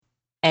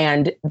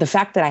And the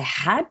fact that I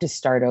had to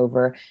start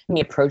over made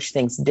me approach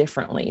things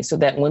differently, so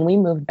that when we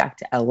moved back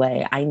to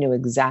LA, I knew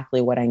exactly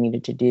what I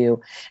needed to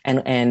do, and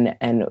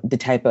the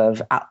type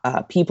of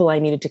people I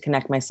needed to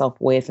connect myself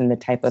with, and the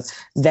type of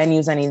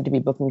venues I needed to be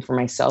booking for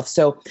myself.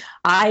 So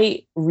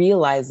I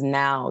realize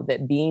now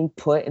that being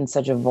put in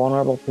such a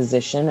vulnerable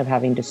position of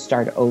having to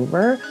start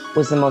over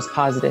was the most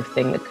positive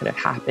thing that could have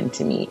happened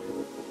to me.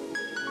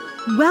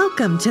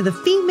 Welcome to the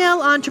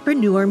Female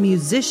Entrepreneur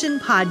Musician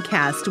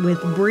Podcast with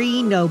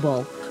Bree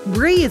Noble.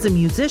 Bree is a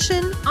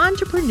musician,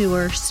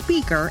 entrepreneur,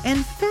 speaker,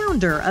 and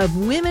founder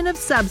of Women of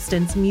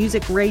Substance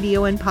Music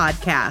Radio and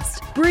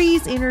Podcast.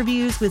 Bree's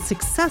interviews with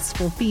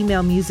successful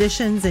female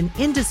musicians and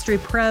industry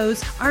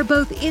pros are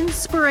both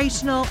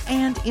inspirational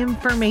and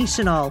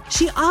informational.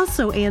 She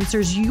also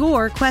answers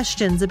your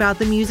questions about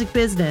the music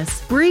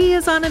business. Bree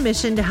is on a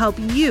mission to help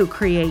you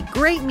create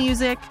great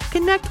music,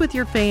 connect with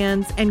your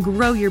fans, and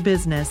grow your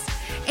business,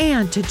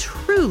 and to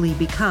truly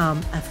become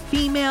a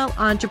female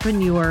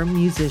entrepreneur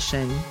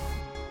musician.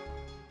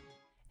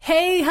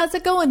 Hey, how's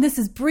it going? This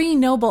is Bree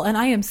Noble, and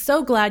I am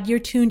so glad you're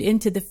tuned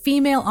into the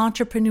Female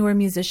Entrepreneur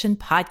Musician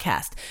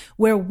Podcast,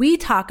 where we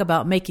talk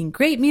about making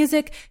great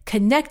music,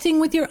 connecting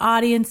with your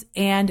audience,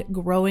 and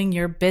growing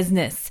your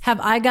business.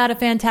 Have I got a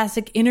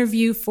fantastic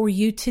interview for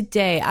you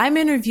today? I'm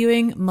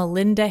interviewing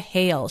Malynda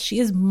Hale. She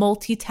is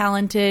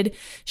multi-talented.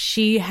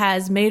 She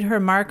has made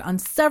her mark on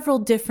several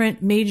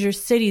different major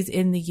cities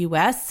in the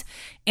U.S.,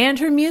 and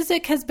her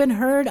music has been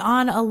heard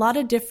on a lot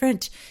of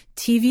different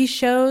TV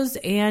shows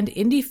and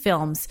indie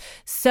films.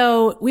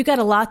 So we've got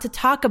a lot to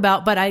talk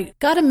about, but I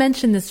got to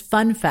mention this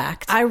fun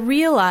fact. I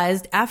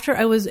realized after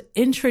I was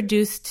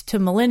introduced to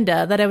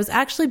Malynda that I was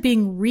actually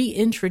being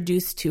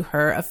reintroduced to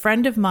her. A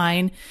friend of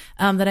mine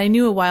that I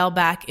knew a while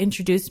back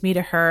introduced me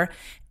to her.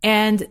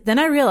 And then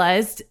I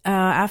realized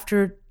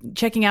after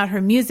checking out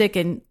her music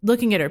and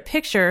looking at her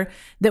picture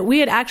that we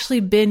had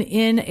actually been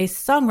in a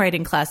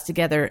songwriting class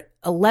together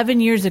 11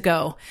 years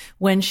ago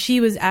when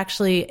she was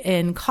actually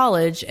in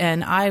college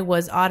and I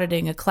was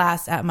auditing a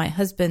class at my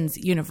husband's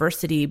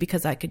university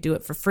because I could do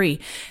it for free.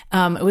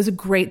 It was a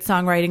great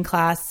songwriting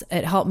class.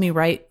 It helped me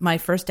write my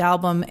first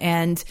album,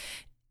 and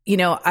you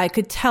know, I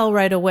could tell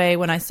right away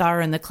when I saw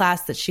her in the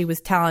class that she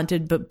was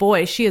talented, but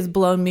boy, she has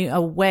blown me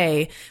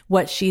away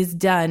what she's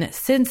done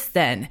since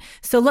then.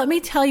 So let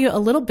me tell you a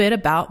little bit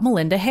about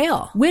Malynda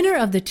Hale. Winner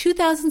of the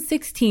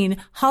 2016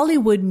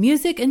 Hollywood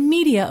Music and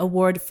Media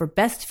Award for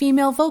Best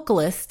Female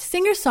Vocalist,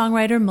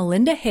 singer-songwriter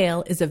Malynda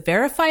Hale is a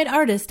verified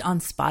artist on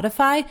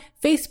Spotify,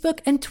 Facebook,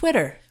 and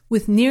Twitter.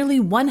 With nearly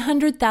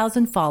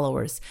 100,000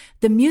 followers,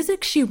 the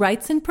music she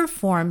writes and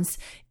performs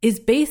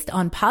is based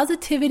on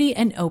positivity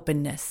and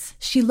openness.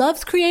 She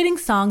loves creating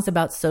songs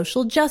about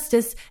social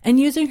justice and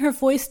using her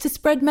voice to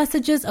spread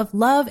messages of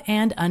love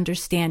and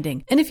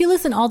understanding. And if you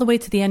listen all the way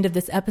to the end of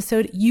this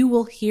episode, you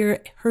will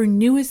hear her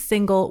newest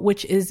single,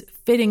 which is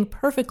fitting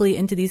perfectly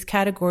into these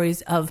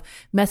categories of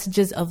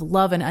messages of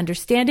love and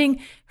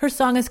understanding. Her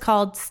song is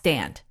called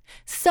Stand.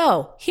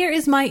 So here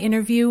is my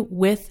interview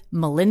with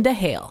Malynda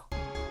Hale.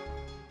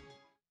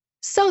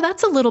 So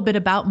that's a little bit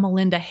about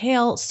Malynda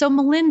Hale. So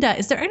Malynda,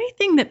 is there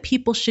anything that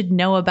people should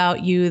know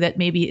about you that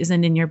maybe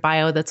isn't in your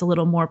bio that's a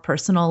little more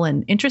personal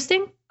and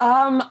interesting?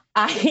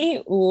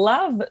 I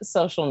love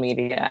social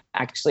media,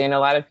 actually, and a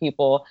lot of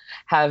people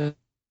have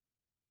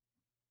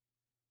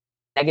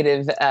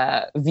negative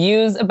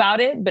views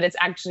about it, but it's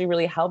actually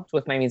really helped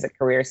with my music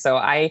career. So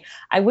I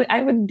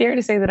would dare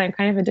to say that I'm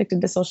kind of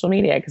addicted to social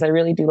media because I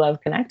really do love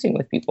connecting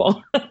with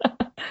people.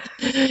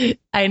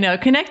 I know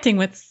connecting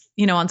with,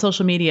 on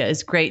social media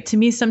is great. To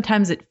me,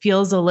 sometimes it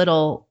feels a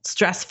little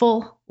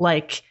stressful,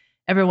 like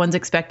everyone's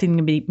expecting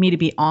me to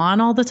be on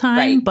all the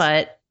time.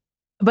 Right.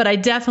 But I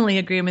definitely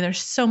agree. I mean,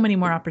 there's so many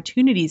more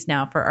opportunities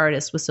now for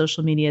artists with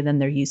social media than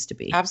there used to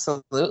be.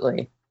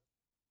 Absolutely.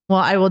 Well,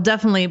 I will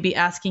definitely be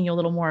asking you a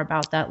little more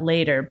about that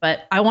later,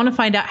 but I want to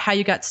find out how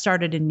you got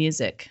started in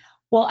music.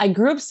 Well, I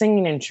grew up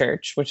singing in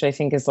church, which I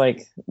think is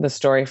like the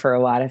story for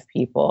a lot of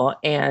people.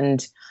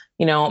 And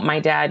my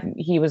dad,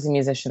 he was a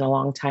musician a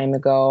long time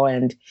ago,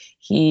 and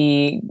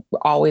he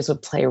always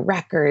would play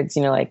records,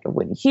 like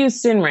Whitney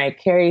Houston, Mariah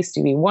Carey,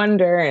 Stevie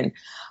Wonder. And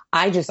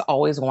I just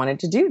always wanted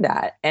to do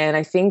that. And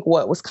I think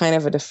what was kind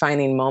of a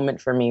defining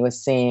moment for me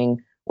was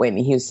seeing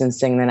Whitney Houston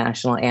sing the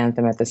national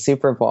anthem at the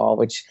Super Bowl,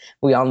 which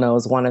we all know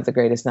is one of the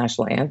greatest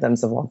national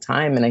anthems of all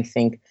time. And I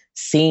think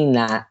seeing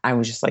that, I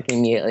was just like,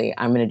 immediately,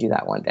 I'm going to do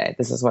that one day.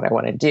 This is what I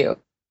want to do.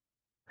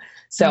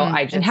 So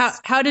And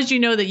how did you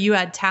know that you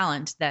had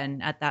talent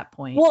then at that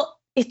point? Well,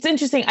 it's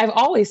interesting. I've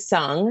always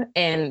sung,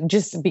 and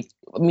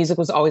music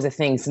was always a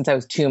thing since I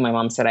was 2. My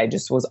mom said I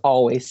just was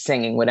always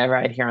singing whatever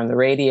I'd hear on the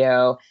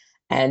radio.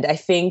 And I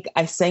think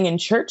I sang in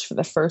church for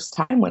the first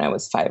time when I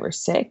was 5 or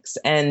 6.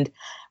 And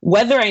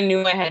whether I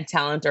knew I had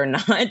talent or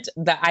not,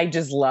 that I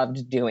just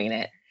loved doing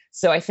it.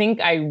 So I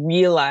think I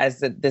realized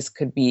that this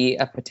could be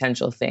a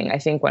potential thing. I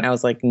think when I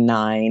was like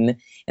 9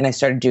 and I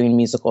started doing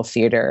musical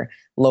theater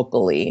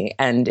locally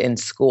and in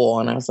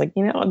school, and I was like,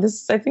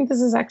 I think this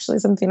is actually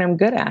something I'm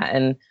good at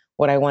and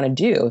what I want to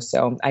do.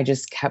 So I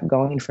just kept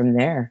going from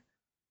there.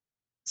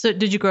 So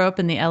did you grow up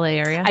in the LA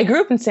area? I grew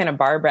up in Santa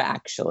Barbara,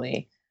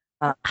 actually.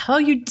 Oh,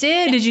 you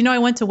did? Did you know I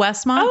went to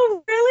Westmont?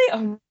 Oh, really?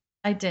 Oh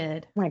I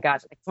did. my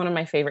gosh. It's one of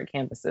my favorite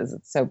campuses.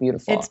 It's so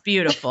beautiful. It's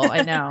beautiful.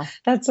 I know.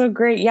 That's so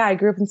great. Yeah, I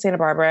grew up in Santa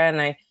Barbara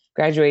and I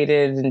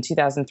graduated in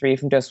 2003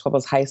 from Dos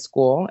Pueblos High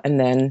School. And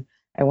then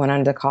I went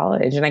on to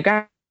college and I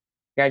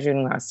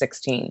graduated when I was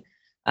 16.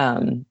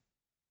 And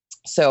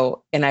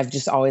I've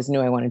just always knew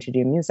I wanted to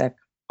do music,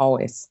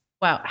 always.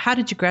 Wow. How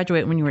did you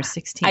graduate when you were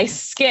 16? I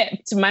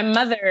skipped. My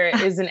mother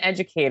is an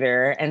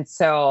educator. And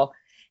so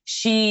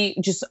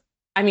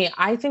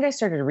I think I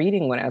started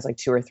reading when I was like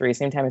 2 or 3,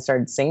 same time I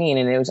started singing.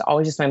 And it was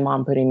always just my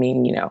mom putting me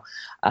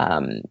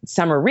in,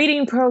 summer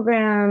reading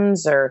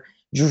programs or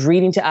just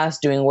reading to us,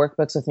 doing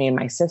workbooks with me and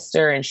my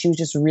sister. And she was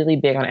just really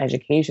big on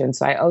education.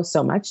 So I owe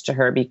so much to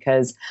her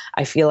because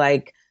I feel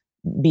like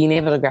being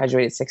able to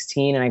graduate at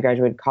 16 and I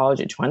graduated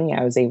college at 20,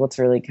 I was able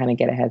to really kind of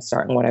get a head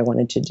start in what I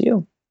wanted to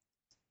do.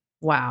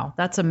 Wow,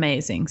 that's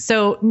amazing.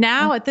 So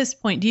now at this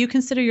point, do you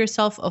consider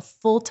yourself a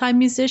full-time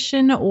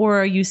musician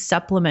or are you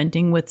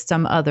supplementing with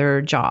some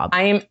other job?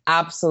 I am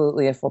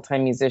absolutely a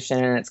full-time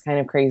musician. And it's kind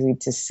of crazy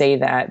to say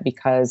that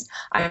because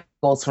I have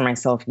goals for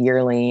myself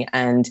yearly.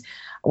 And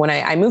when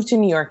I moved to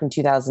New York in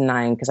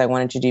 2009, because I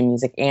wanted to do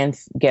music and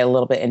get a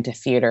little bit into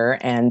theater,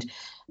 and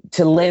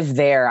to live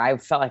there, I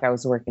felt like I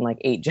was working like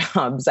 8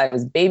 jobs. I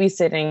was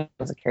babysitting, I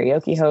was a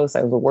karaoke host,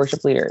 I was a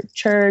worship leader at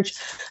church,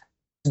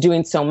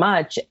 doing so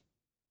much.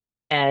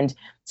 And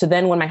so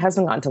then when my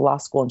husband got into law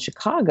school in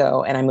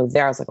Chicago and I moved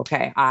there, I was like,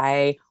 okay,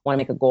 I want to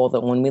make a goal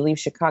that when we leave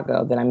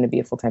Chicago, that I'm going to be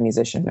a full-time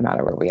musician no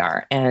matter where we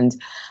are. And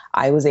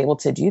I was able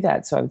to do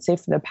that. So I would say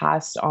for the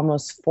past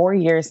almost 4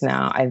 years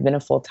now, I've been a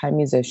full-time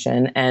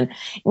musician. And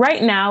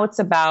right now it's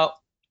about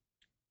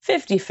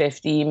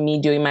 50-50,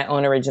 me doing my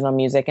own original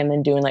music and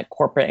then doing like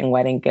corporate and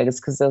wedding gigs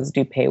because those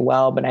do pay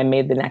well. But I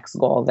made the next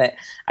goal that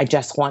I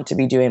just want to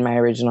be doing my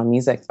original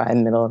music by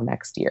the middle of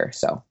next year.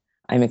 So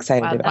I'm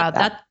excited about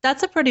that.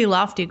 That's a pretty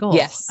lofty goal.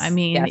 Yes. I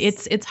mean,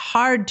 yes. It's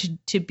hard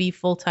to be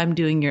full-time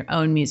doing your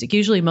own music.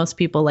 Usually most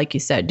people, like you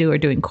said, are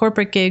doing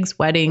corporate gigs,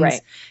 weddings,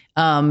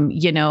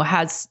 right.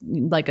 Has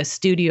like a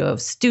studio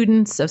of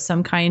students of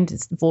some kind,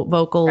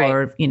 vocal right.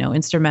 or,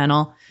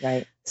 instrumental.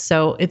 Right.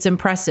 So it's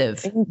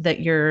impressive that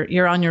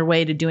you're on your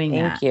way to doing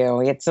that. Thank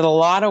you. It's a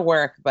lot of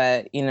work,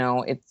 but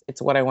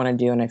it's what I want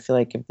to do. And I feel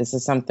like if this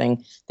is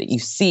something that you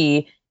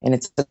see and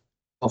it's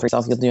for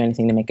yourself, you'll do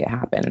anything to make it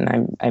happen.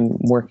 And I'm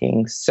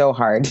working so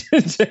hard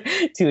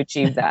to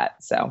achieve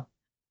that. So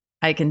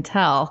I can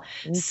tell.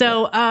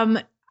 So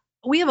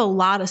we have a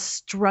lot of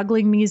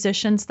struggling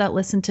musicians that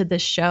listen to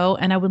this show,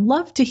 and I would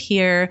love to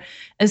hear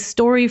a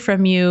story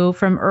from you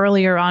from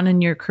earlier on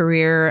in your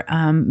career,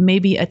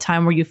 maybe a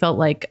time where you felt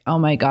like, oh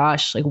my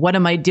gosh, like what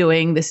am I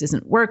doing? This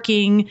isn't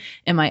working.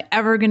 Am I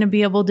ever going to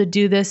be able to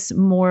do this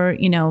more,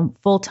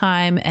 full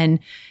time? And,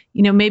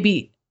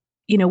 maybe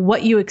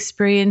what you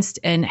experienced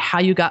and how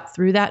you got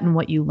through that and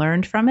what you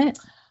learned from it?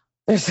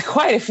 There's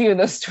quite a few of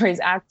those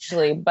stories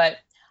actually, but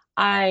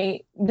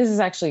this is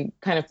actually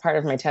kind of part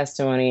of my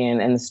testimony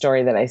and the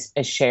story that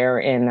I share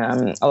in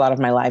a lot of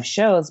my live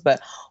shows.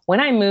 But when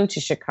I moved to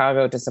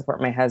Chicago to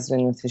support my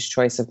husband with his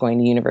choice of going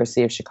to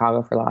University of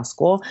Chicago for law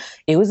school,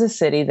 it was a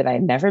city that I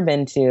had never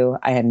been to.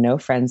 I had no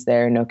friends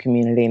there, no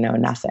community, no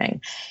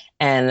nothing.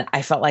 And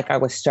I felt like I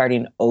was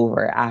starting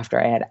over after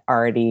I had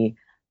already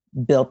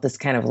built this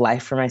kind of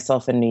life for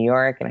myself in New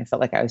York. And I felt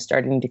like I was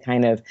starting to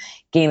kind of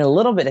gain a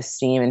little bit of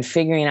steam and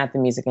figuring out the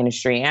music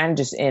industry and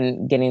just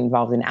in getting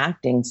involved in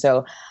acting.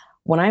 So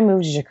when I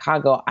moved to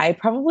Chicago, I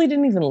probably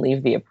didn't even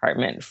leave the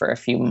apartment for a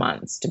few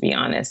months, to be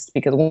honest,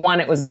 because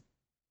one, it was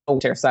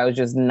winter, so I was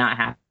just not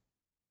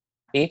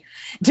happy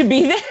to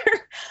be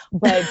there.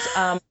 But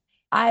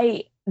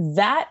I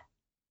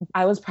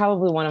was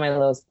probably one of my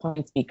lowest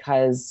points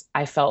because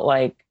I felt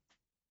like,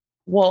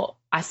 well,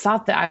 I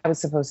thought that I was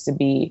supposed to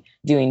be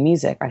doing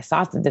music. I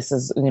thought that this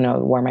is,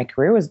 where my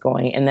career was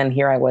going. And then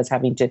here I was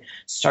having to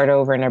start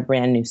over in a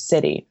brand new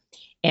city.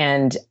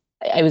 And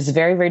it was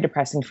very, very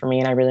depressing for me.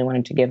 And I really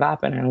wanted to give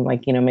up. And I'm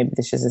like, maybe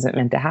this just isn't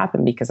meant to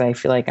happen because I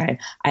feel like I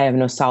have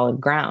no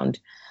solid ground.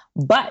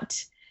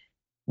 But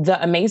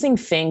the amazing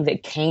thing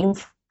that came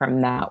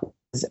from that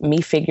was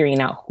me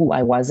figuring out who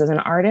I was as an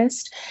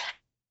artist.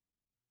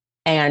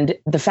 And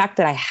the fact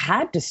that I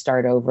had to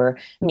start over,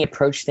 me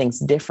approach things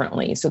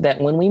differently so that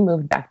when we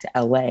moved back to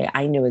LA,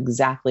 I knew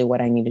exactly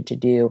what I needed to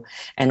do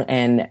and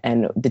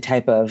the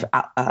type of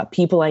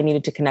people I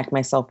needed to connect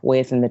myself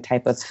with and the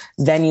type of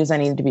venues I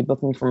needed to be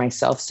booking for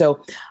myself.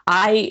 So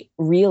I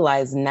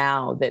realize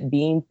now that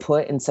being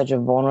put in such a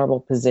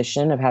vulnerable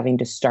position of having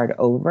to start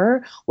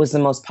over was the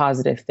most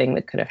positive thing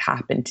that could have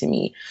happened to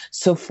me.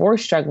 So for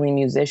struggling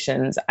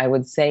musicians, I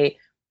would say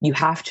you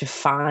have to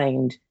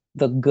find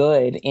the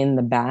good in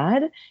the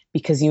bad,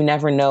 because you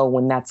never know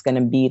when that's going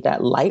to be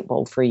that light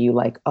bulb for you.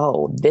 Like,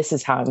 oh, this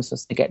is how I'm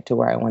supposed to get to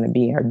where I want to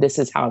be, or this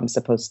is how I'm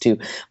supposed to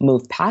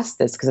move past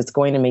this. Cause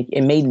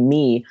it made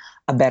me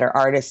a better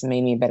artist, and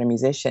made me a better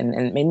musician,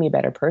 and it made me a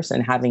better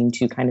person having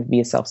to kind of be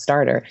a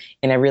self-starter.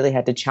 And I really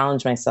had to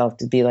challenge myself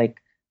to be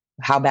like,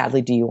 how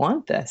badly do you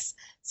want this?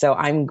 So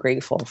I'm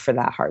grateful for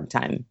that hard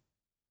time.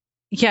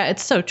 Yeah,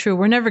 it's so true.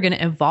 We're never going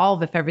to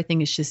evolve if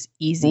everything is just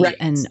easy Right.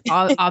 and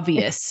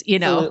obvious,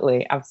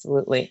 Absolutely.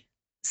 Absolutely.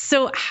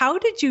 So how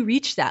did you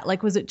reach that?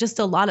 Like, was it just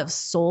a lot of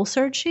soul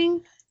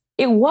searching?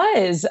 It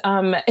was.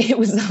 It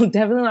was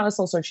definitely a lot of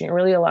soul searching, and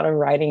really a lot of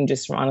writing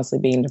just from honestly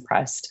being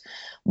depressed.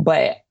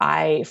 But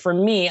for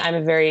me, I'm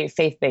a very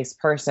faith-based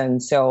person.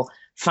 So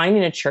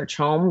finding a church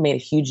home made a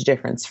huge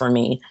difference for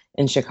me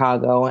in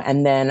Chicago.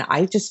 And then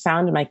I just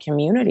found my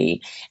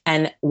community.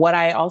 And what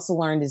I also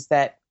learned is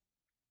that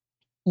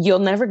you'll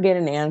never get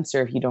an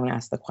answer if you don't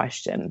ask the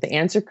question. The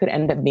answer could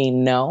end up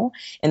being no,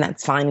 and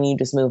that's fine, and you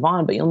just move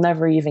on, but you'll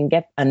never even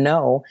get a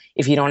no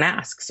if you don't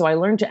ask. So I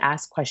learned to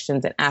ask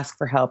questions and ask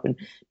for help, and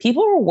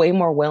people were way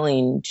more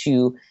willing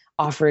to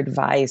offer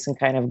advice and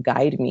kind of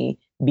guide me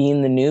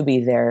being the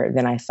newbie there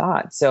than I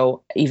thought.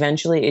 So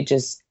eventually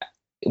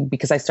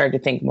because I started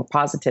to think more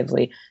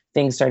positively,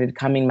 things started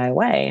coming my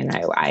way, and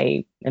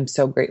I am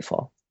so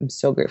grateful. I'm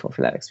so grateful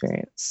for that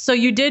experience. So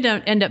you did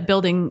end up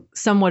building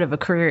somewhat of a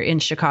career in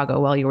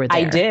Chicago while you were there.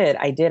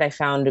 I did. I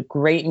found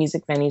great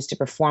music venues to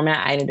perform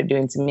at. I ended up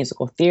doing some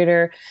musical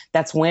theater.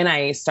 That's when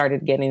I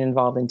started getting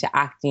involved into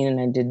acting,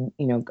 and I did,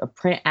 a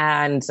print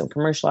ad and some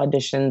commercial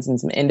auditions and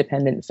some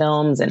independent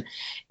films. And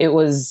it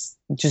was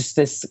just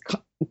this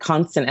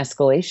constant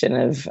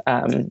escalation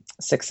of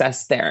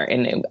success there.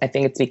 And I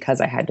think it's because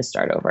I had to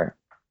start over.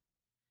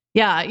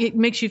 Yeah, it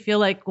makes you feel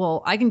like,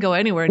 well, I can go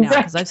anywhere now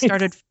because I've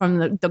started from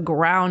the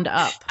ground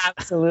up.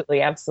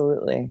 Absolutely,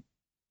 absolutely.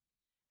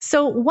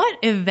 So what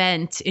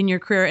event in your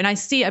career, and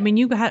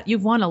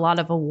you've won a lot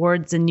of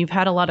awards and you've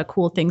had a lot of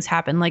cool things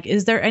happen. Like,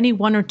 is there any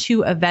one or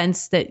two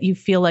events that you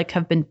feel like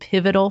have been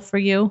pivotal for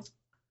you?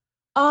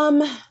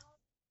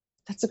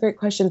 That's a great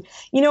question.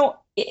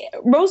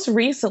 Most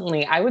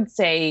recently, I would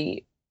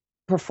say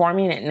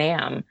performing at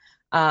NAMM.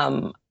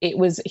 It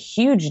was a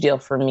huge deal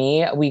for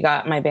me.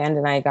 My band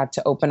and I got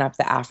to open up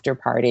the after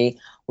party,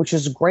 which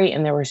was great.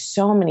 And there were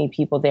so many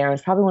people there. It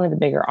was probably one of the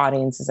bigger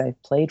audiences I've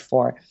played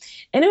for.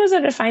 And it was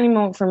a defining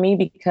moment for me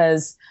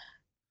because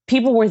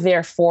people were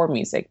there for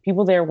music.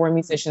 People there were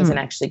musicians and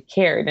actually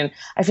cared. And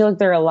I feel like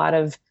there are a lot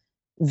of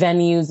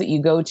venues that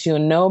you go to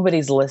and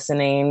nobody's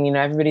listening,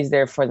 everybody's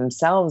there for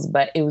themselves.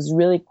 But it was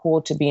really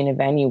cool to be in a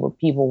venue where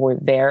people were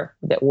there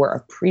that were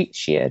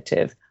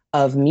appreciative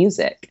of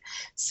music.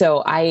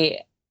 So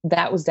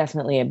that was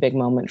definitely a big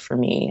moment for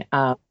me.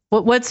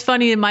 What's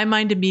funny in my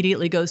mind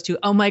immediately goes to,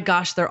 oh my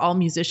gosh, they're all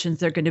musicians.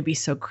 They're going to be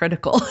so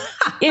critical.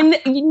 And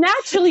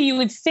naturally you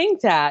would think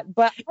that,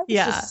 but I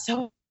was just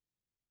so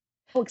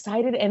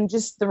excited, and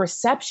just the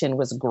reception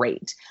was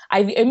great.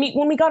 I mean,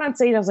 when we got on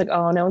stage, I was like,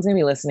 oh, no one's going to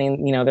be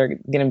listening. They're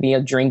going to be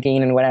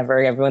drinking and whatever.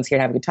 Everyone's here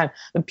to have a good time.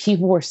 But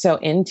people were so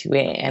into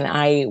it, and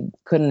I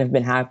couldn't have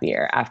been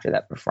happier after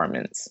that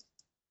performance.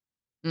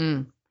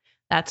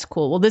 That's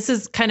cool. Well, this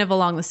is kind of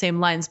along the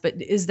same lines,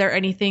 but is there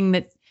anything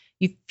that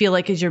you feel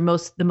like is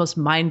the most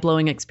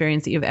mind-blowing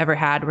experience that you've ever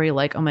had where you're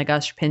like, oh my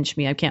gosh, pinch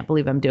me, I can't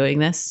believe I'm doing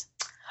this?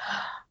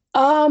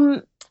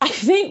 I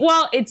think,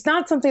 well, it's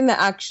not something that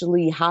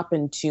actually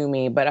happened to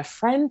me, but a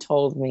friend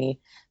told me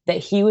that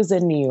he was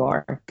in New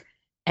York,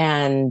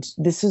 and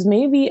this was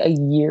maybe a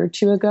year or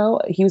two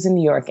ago. He was in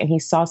New York and he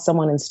saw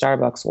someone in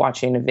Starbucks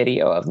watching a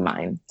video of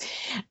mine.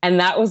 And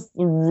that was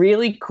a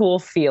really cool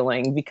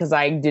feeling because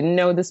I didn't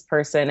know this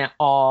person at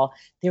all.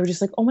 They were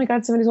just like, oh my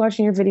God, somebody's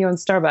watching your video in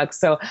Starbucks.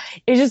 So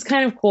it's just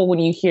kind of cool when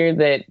you hear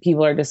that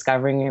people are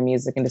discovering your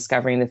music and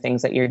discovering the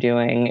things that you're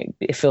doing.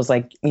 It feels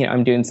like,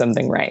 I'm doing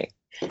something right.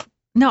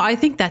 No, I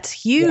think that's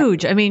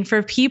huge. Yeah. I mean,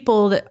 for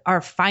people that are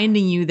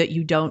finding you that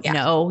you don't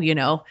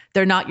know,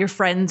 they're not your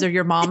friends or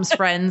your mom's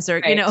friends or,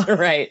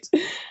 Right.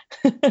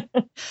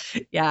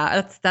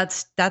 Yeah,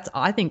 that's,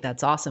 I think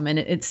that's awesome. And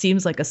it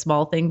seems like a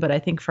small thing, but I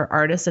think for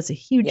artists, that's a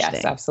huge thing.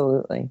 Yes,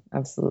 absolutely.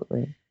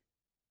 Absolutely.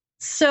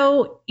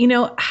 So,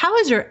 how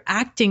has your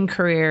acting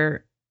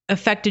career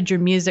affected your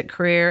music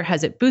career?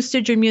 Has it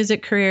boosted your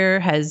music career?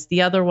 Has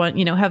the other one,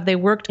 have they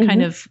worked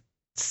kind of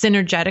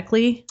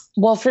synergetically?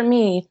 Well, for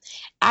me,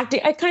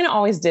 acting, I kind of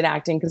always did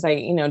acting because I,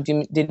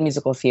 did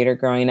musical theater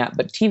growing up,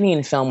 but TV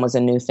and film was a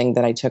new thing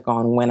that I took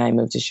on when I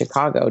moved to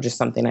Chicago, just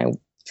something I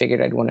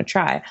figured I'd want to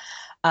try.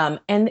 And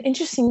the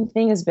interesting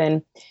thing has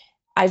been,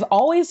 I've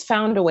always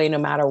found a way, no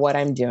matter what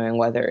I'm doing,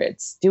 whether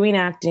it's doing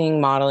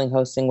acting, modeling,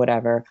 hosting,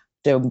 whatever,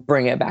 to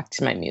bring it back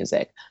to my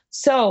music.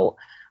 So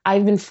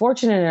I've been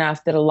fortunate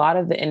enough that a lot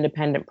of the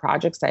independent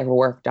projects I've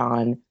worked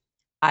on,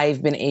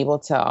 I've been able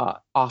to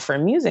offer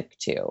music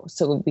to.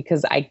 So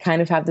because I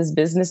kind of have this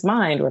business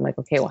mind where I'm like,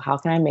 okay, well, how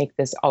can I make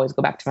this always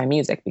go back to my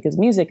music? Because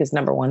music is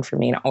number one for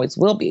me and always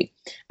will be.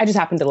 I just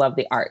happen to love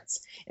the arts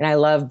and I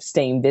love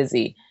staying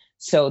busy.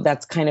 So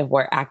that's kind of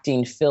where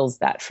acting fills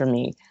that for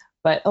me.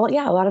 But a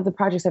lot of the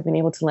projects I've been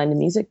able to lend the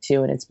music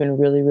to, and it's been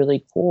really,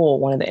 really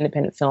cool. One of the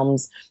independent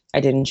films I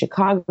did in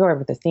Chicago, I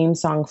wrote the theme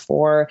song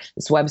for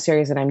this web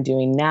series that I'm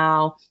doing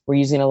now. We're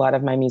using a lot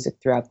of my music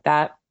throughout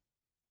that.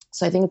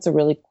 So I think it's a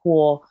really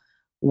cool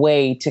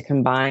way to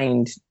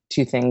combine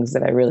two things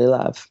that I really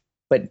love,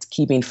 but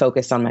keeping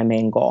focused on my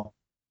main goal.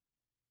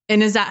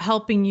 And is that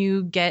helping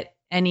you get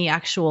any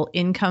actual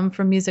income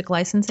from music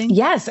licensing?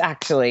 Yes,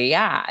 actually.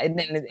 Yeah.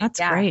 That's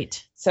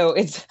great. So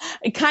it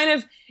kind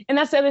of, and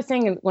that's the other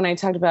thing when I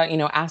talked about,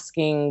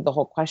 asking the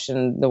whole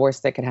question, the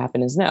worst that could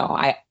happen is no.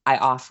 I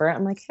offer,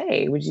 I'm like,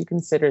 hey, would you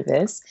consider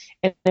this?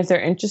 And if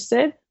they're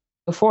interested,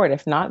 go for it.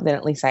 If not, then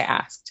at least I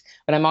asked.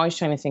 But I'm always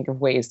trying to think of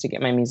ways to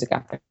get my music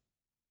out there.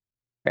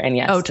 And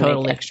yes, oh, to make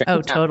totally. extra Oh,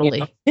 income,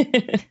 totally.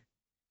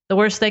 The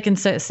worst they can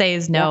say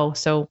is no. Yeah.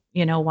 So,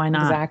 why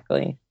not?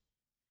 Exactly.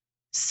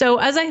 So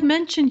as I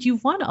mentioned,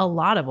 you've won a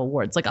lot of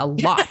awards, like a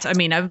lot. I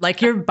mean, I've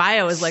like your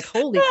bio is like,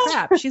 holy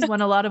crap, she's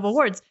won a lot of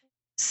awards.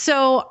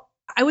 So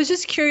I was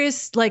just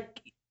curious,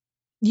 like,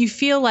 you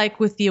feel like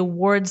with the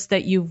awards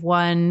that you've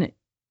won,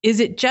 is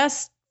it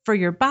just for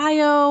your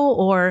bio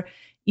or,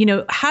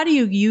 how do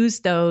you use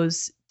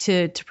those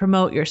to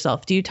promote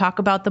yourself? Do you talk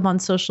about them on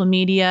social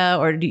media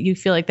or do you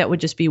feel like that would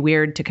just be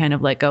weird to kind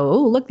of like, go,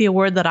 oh, look, the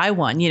award that I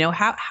won,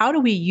 how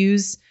do we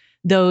use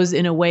those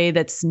in a way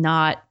that's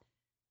not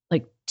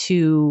like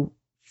too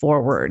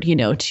forward,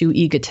 too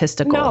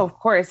egotistical? No, of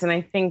course. And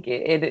I think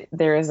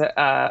there is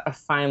a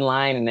fine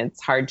line and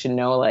it's hard to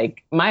know,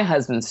 like my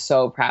husband's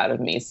so proud of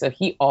me. So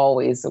he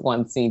always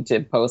wants me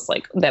to post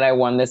like that I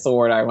won this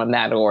award, I won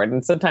that award.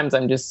 And sometimes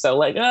I'm just so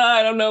like,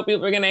 I don't know,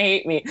 people are going to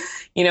hate me,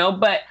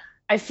 but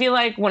I feel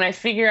like when I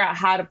figure out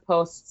how to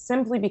post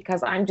simply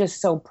because I'm just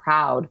so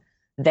proud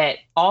that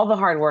all the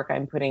hard work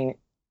I'm putting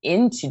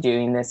into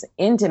doing this,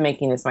 into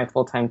making this my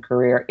full-time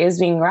career is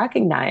being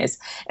recognized.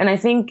 And I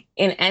think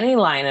in any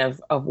line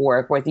of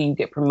work, whether you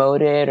get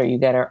promoted or you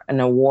get an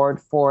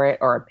award for it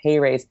or a pay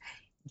raise,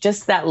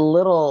 just that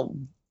little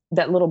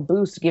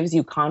boost gives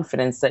you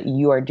confidence that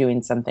you are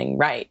doing something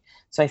right.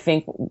 So I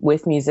think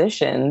with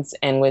musicians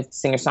and with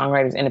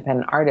singer-songwriters,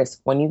 independent artists,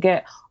 when you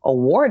get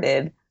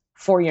awarded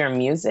for your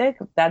music,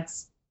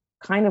 that's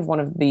kind of one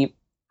of the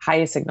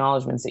highest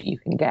acknowledgments that you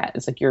can get.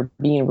 It's like you're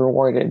being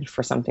rewarded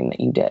for something that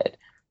you did.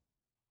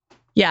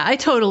 Yeah, I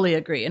totally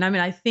agree. And I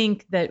mean, I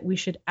think that we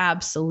should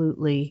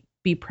absolutely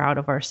be proud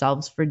of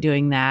ourselves for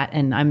doing that.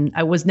 And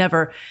I was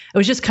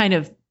just kind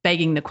of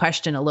begging the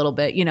question a little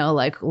bit,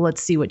 like,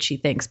 let's see what she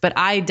thinks. But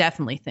I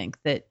definitely think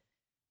that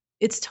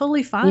it's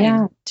totally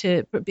fine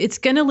it's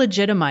going to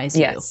legitimize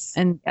you.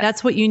 And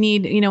that's what you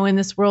need, in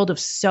this world of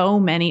so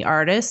many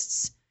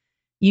artists,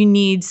 you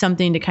need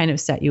something to kind of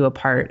set you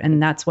apart.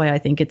 And that's why I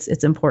think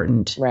it's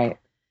important. Right.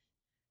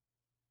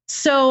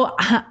 So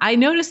I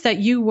noticed that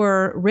you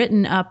were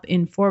written up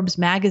in Forbes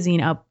magazine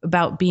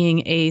about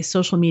being a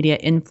social media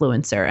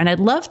influencer. And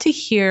I'd love to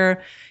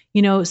hear,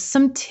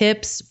 some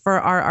tips for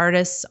our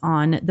artists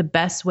on the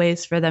best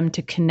ways for them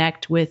to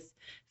connect with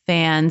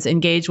fans,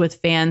 engage with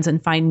fans,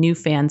 and find new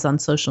fans on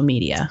social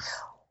media.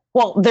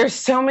 Well, there's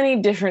so many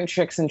different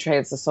tricks and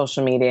trades of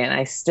social media, and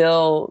I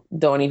still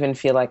don't even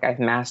feel like I've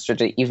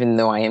mastered it, even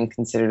though I am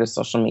considered a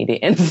social media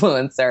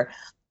influencer.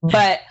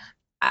 But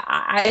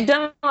I've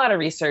done a lot of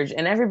research,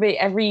 and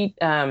every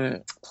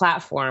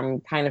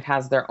platform kind of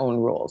has their own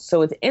rules. So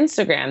with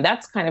Instagram,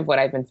 that's kind of what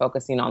I've been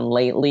focusing on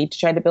lately to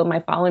try to build my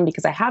following,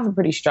 because I have a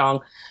pretty strong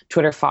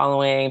Twitter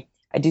following.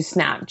 I do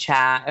Snapchat.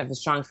 I have a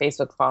strong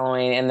Facebook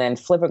following. And then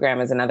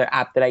Flipagram is another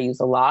app that I use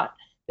a lot,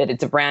 that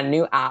it's a brand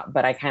new app,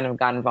 but I kind of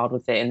got involved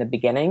with it in the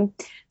beginning.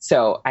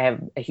 So I have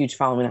a huge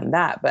following on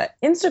that. But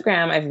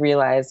Instagram, I've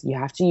realized you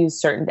have to use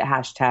certain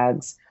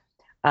hashtags,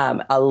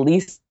 at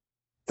least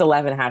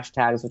 11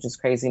 hashtags, which is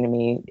crazy to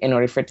me, in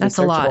order for it to be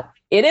searchable. A lot.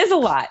 It is a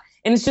lot.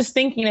 And it's just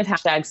thinking of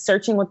hashtags,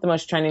 searching what the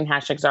most trending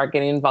hashtags are,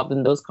 getting involved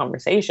in those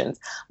conversations.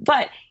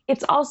 But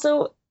it's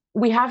also,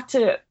 we have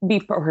to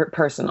be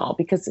personal,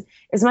 because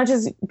as much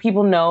as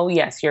people know,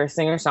 yes, you're a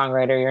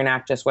singer-songwriter, you're an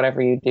actress,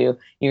 whatever you do,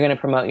 you're going to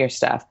promote your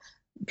stuff.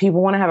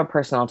 People want to have a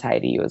personal tie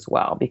to you as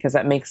well, because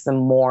that makes them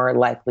more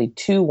likely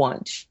to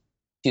want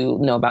to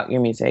know about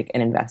your music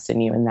and invest in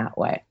you in that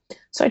way.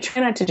 So I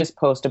try not to just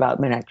post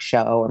about my next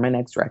show or my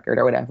next record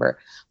or whatever,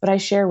 but I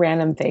share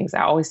random things.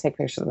 I always take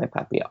pictures of my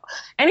puppy.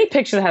 Any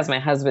picture that has my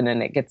husband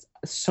in it gets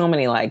so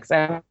many likes.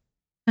 I'm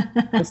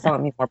just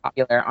telling he's more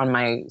popular on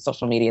my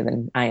social media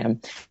than I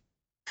am.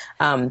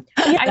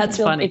 That's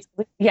funny.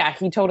 Yeah,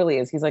 he totally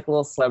is. He's like a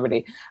little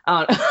celebrity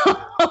on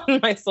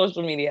my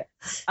social media.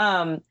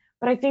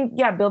 But I think,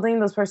 building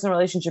those personal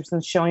relationships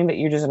and showing that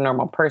you're just a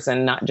normal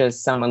person, not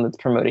just someone that's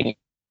promoting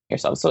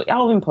yourself. So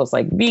I'll even post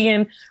like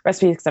vegan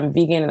recipes, because I'm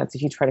vegan and that's a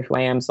huge part of who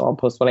I am. So I'll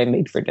post what I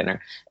made for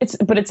dinner. It's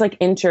like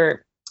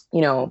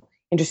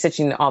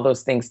interstitching all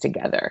those things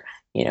together.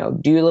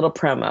 Do a little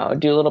promo,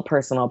 do a little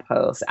personal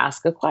post,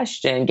 ask a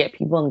question, get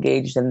people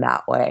engaged in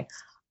that way.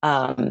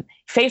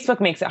 Facebook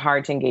makes it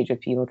hard to engage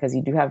with people, because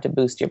you do have to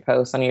boost your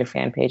posts on your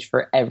fan page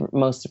for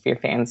most of your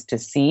fans to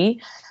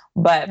see.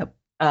 But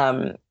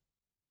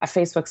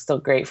Facebook's still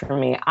great for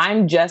me.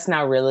 I'm just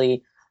now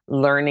really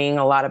learning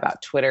a lot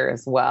about Twitter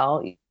as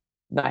well.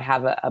 I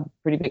have a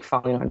pretty big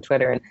following on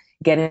Twitter, and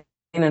getting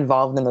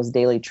involved in those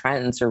daily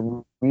trends are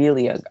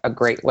really a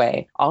great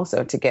way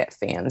also to get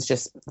fans,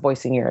 just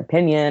voicing your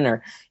opinion,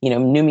 or,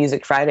 New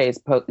Music Fridays,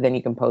 then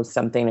you can post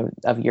something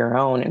of your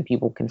own and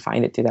people can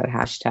find it through that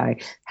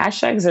hashtag.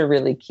 Hashtags are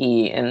really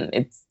key, and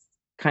it's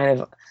kind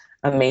of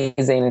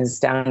amazing and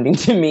astounding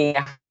to me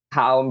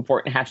how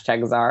important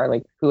hashtags are.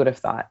 Like, who would have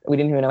thought? We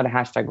didn't even know what a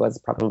hashtag was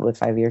probably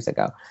 5 years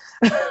ago.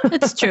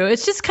 It's true.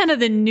 It's just kind of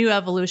the new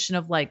evolution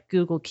of like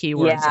Google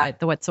keywords. Yeah.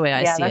 That's the way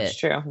I see it. That's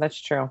true. That's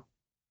true.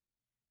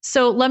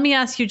 So let me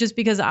ask you, just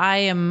because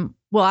let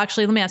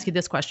me ask you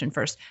this question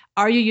first.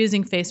 Are you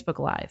using Facebook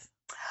Live?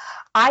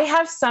 I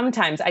have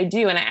sometimes. I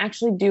do. And I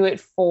actually do it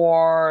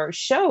for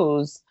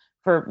shows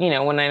for,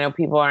 when I know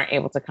people aren't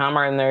able to come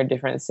or in their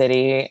different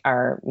city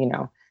or,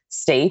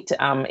 state.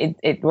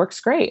 It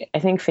works great. I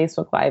think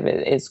Facebook Live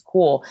is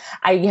cool.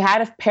 I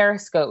had a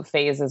Periscope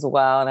phase as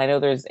well. And I know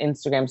there's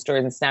Instagram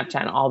stories and Snapchat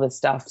and all this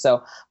stuff.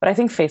 But I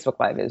think Facebook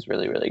Live is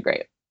really, really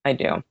great. I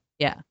do.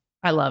 Yeah.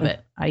 I love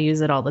it. I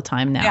use it all the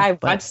time now. Yeah,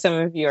 I've watched some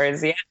of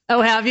yours. Yeah.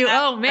 Oh, have you?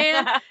 Oh,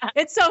 man.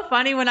 It's so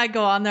funny when I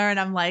go on there and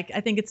I'm like,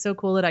 I think it's so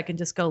cool that I can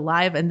just go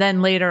live. And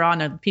then later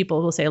on,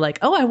 people will say like,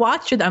 oh, I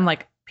watched it. I'm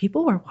like,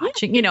 people were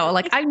watching,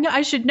 like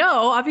I should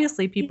know.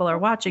 Obviously, people are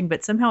watching,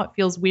 but somehow it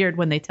feels weird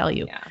when they tell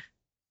you. Yeah.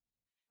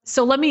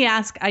 So let me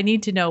ask, I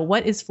need to know,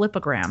 what is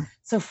Flipagram?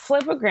 So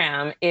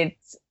Flipagram,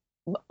 it's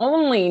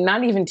only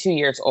not even 2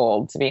 years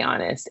old, to be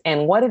honest.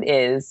 And what it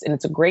is, and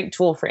it's a great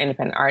tool for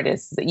independent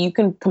artists, is that you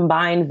can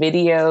combine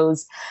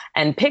videos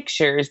and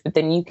pictures, but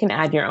then you can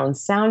add your own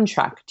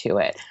soundtrack to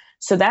it.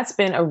 So that's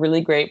been a really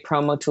great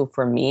promo tool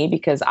for me,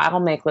 because I'll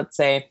make, let's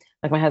say,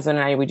 like my husband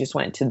and I, we just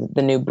went to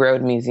the new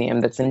Broad Museum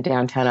that's in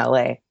downtown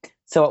LA.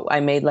 So I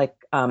made like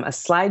a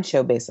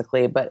slideshow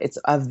basically, but it's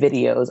of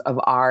videos of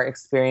our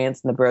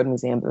experience in the Broad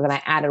Museum. But then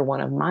I added one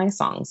of my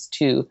songs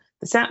to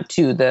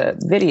the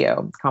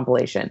video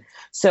compilation.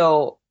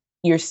 So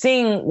you're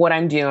seeing what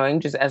I'm doing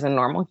just as a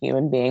normal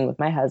human being with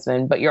my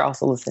husband, but you're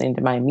also listening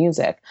to my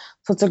music.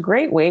 So it's a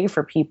great way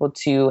for people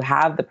to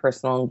have the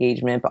personal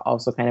engagement, but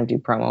also kind of do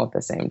promo at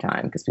the same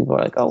time. Because people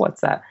are like, oh,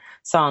 what's that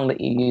song that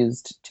you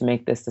used to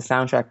make this the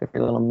soundtrack of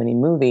your little mini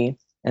movie?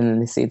 And then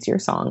they see it's your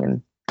song.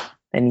 And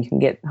then you can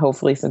get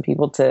hopefully some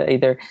people to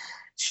either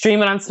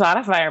stream it on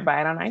Spotify or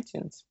buy it on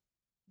iTunes.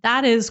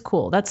 That is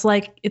cool. It's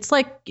like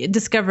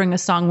discovering a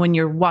song when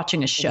you're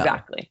watching a show.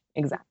 Exactly.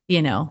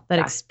 That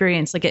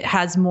experience, like it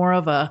has more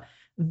of a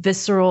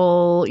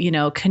visceral,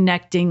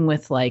 connecting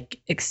with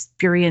like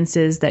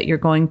experiences that you're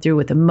going through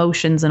with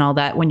emotions and all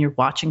that when you're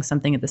watching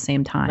something at the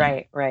same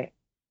time. Right.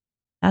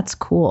 That's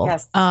cool.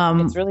 Yes.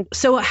 It's really cool.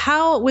 So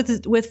how with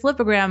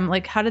Flipagram,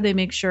 like how do they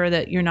make sure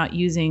that you're not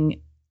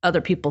using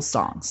other people's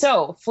songs?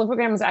 So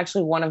Flipagram is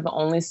actually one of the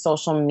only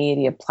social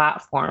media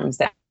platforms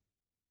that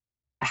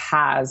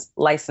has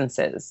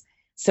licenses.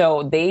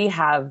 So they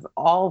have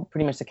all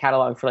pretty much the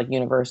catalog for like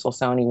Universal,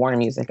 Sony, Warner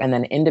Music, and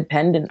then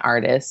independent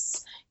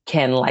artists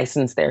can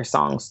license their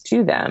songs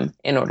to them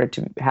in order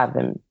to have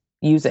them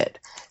use it.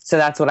 So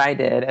that's what I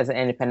did as an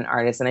independent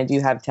artist. And I do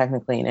have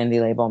technically an indie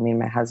label, me and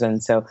my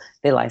husband. So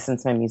they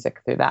license my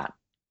music through that.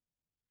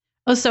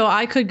 Oh, so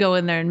I could go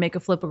in there and make a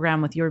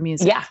Flipagram with your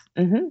music. Yeah.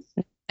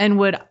 Mm-hmm. And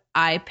would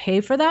I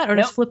pay for that, or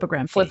does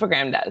Flipagram pay?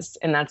 Flipagram does.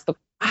 And that's the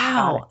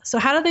wow. So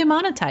how do they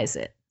monetize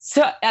it?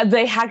 So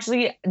they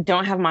actually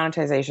don't have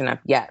monetization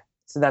up yet.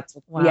 So that's,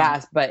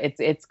 yes, but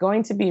it's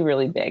going to be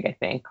really big, I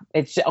think.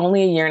 It's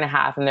only a year and a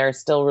half and they're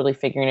still really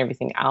figuring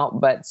everything out.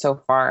 But so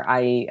far,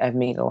 I've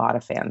made a lot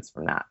of fans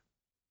from that.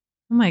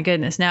 Oh my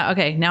goodness. Now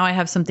I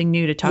have something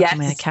new to talk to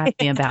my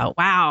academy about.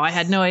 Wow. I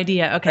had no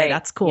idea. Okay. Right.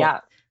 That's cool.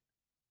 Yeah.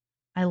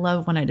 I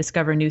love when I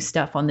discover new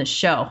stuff on this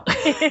show.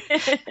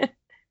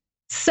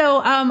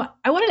 So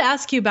I wanted to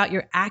ask you about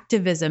your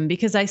activism,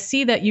 because I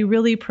see that you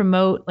really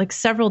promote like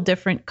several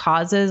different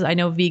causes. I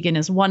know vegan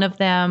is one of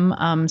them,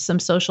 some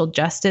social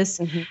justice.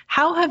 Mm-hmm.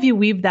 How have you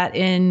weaved that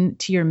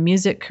into your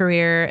music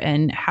career,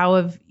 and how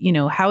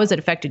has it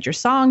affected your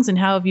songs, and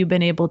how have you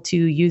been able to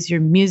use your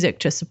music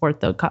to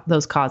support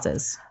those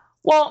causes?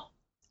 Well,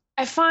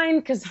 I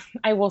find, because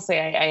I will say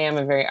I am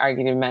a very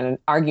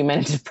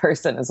argumentative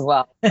person as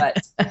well,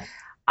 but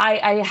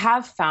I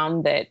have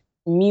found that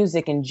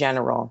music in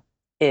general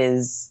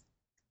is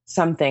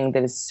something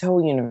that is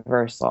so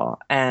universal,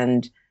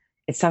 and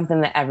it's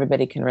something that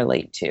everybody can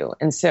relate to.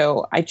 And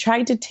so I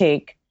tried to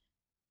take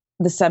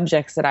the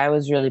subjects that I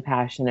was really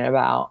passionate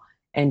about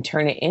and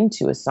turn it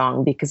into a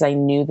song, because I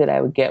knew that I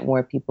would get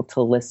more people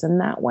to listen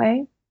that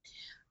way.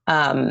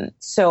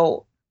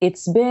 So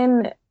it's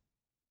been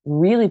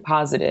really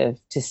positive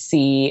to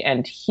see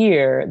and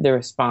hear the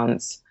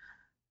response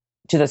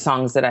to the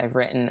songs that I've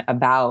written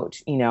about,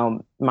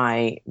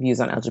 my views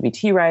on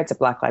LGBT rights,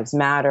 Black Lives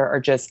Matter, or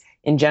just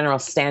in general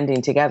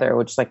standing together,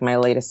 which like my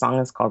latest song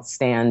is called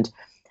Stand.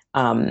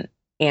 And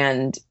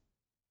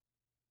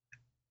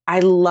I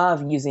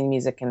love using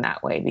music in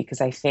that way, because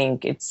I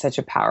think it's such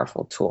a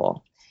powerful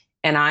tool.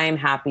 And I am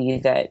happy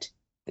that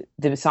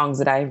the songs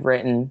that I've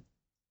written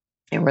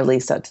and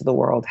released out to the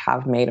world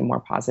have made a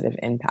more positive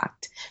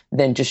impact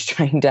than just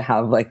trying to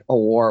have like a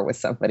war with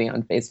somebody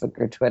on Facebook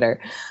or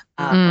Twitter.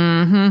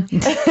 Because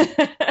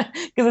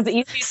it's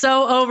easy.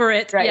 So over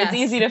it. Right. Yes. It's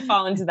easy to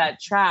fall into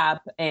that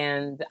trap.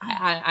 And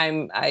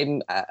I'm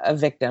a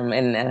victim,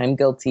 and I'm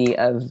guilty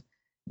of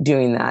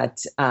doing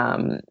that.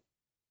 But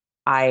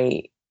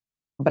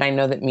I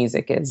know that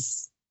music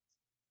is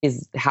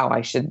is how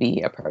I should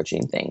be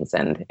approaching things.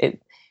 And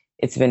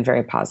it's been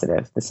very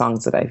positive, the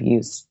songs that I've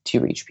used to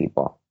reach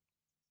people.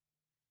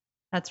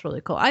 That's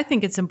really cool. I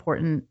think it's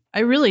important. I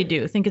really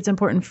do think it's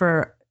important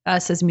for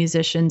us as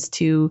musicians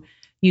to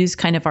use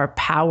kind of our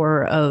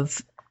power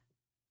of,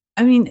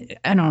 I mean,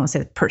 I don't want to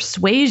say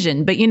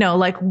persuasion, but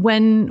like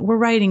when we're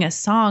writing a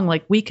song,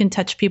 like we can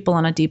touch people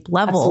on a deep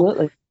level.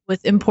 Absolutely.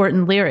 With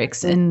important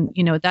lyrics. And,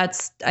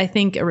 that's, I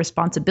think, a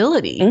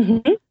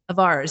responsibility of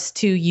ours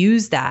to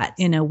use that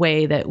in a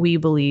way that we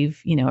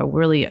believe,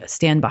 really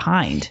stand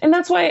behind. And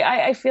that's why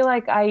I feel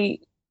like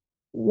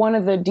one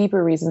of the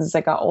deeper reasons as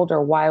I got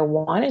older, why I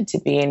wanted to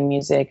be in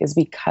music is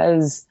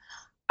because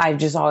I've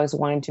just always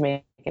wanted to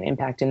make an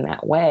impact in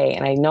that way.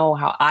 And I know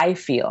how I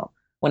feel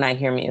when I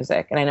hear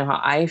music, and I know how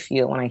I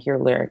feel when I hear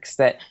lyrics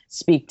that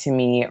speak to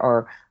me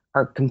or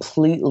are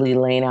completely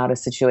laying out a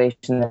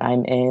situation that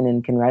I'm in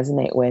and can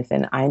resonate with.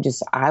 And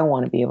I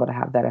want to be able to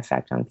have that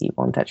effect on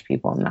people and touch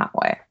people in that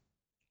way.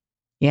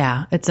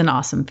 Yeah, it's an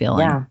awesome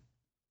feeling. Yeah.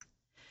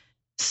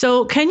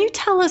 So can you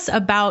tell us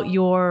about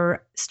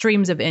your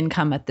streams of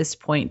income at this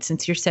point,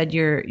 since you said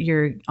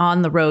you're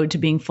on the road to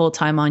being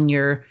full-time on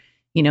your,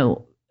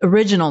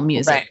 original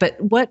music, right. But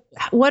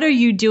what are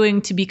you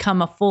doing to be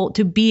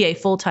a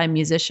full-time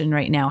musician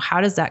right now? How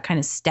does that kind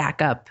of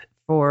stack up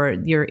for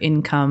your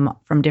income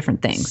from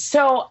different things?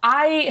 So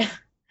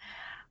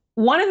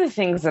one of the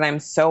things that I'm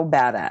so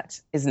bad at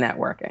is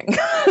networking.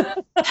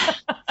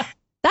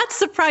 That's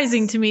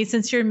surprising to me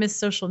since you're Miss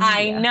Social Media.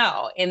 I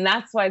know. And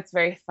that's why it's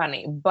very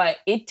funny, but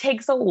it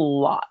takes a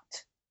lot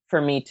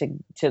for me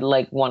to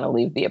like want to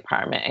leave the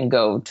apartment and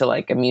go to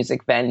like a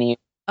music venue.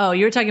 Oh,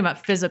 you're talking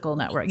about physical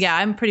network. Yeah,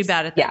 I'm pretty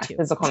bad at that too.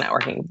 Physical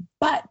networking.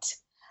 But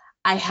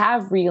I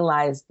have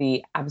realized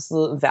the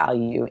absolute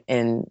value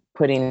in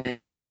putting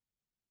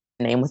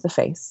a name with a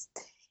face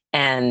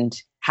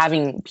and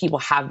having people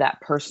have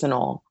that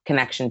personal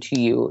connection to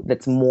you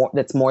that's more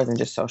than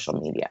just social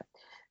media.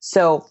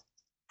 So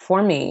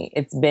for me,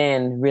 it's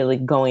been really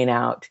going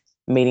out,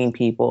 meeting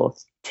people,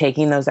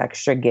 taking those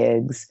extra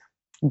gigs,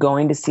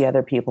 going to see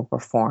other people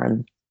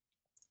perform,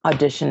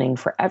 auditioning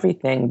for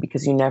everything,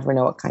 because you never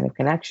know what kind of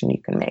connection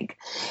you can make.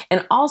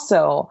 And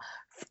also,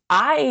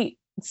 I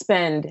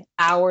spend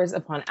hours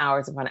upon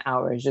hours upon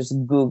hours just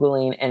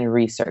Googling and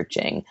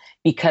researching,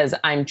 because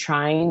I'm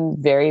trying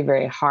very,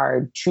 very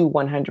hard to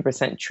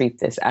 100% treat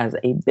this as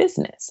a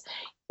business.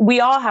 We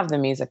all have the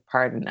music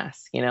part in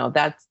us,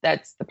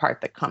 that's the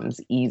part that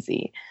comes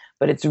easy,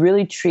 but it's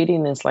really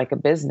treating this like a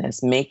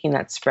business, making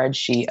that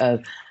spreadsheet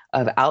of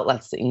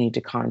outlets that you need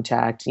to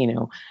contact,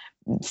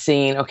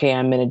 seeing, okay,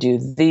 I'm going to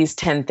do these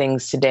 10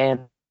 things today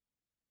and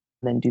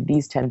then do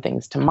these 10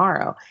 things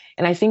tomorrow.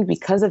 And I think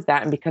because of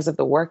that and because of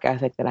the work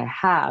ethic that I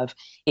have,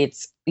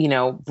 it's,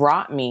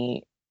 brought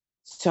me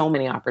so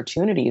many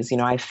opportunities.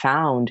 I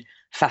found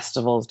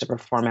festivals to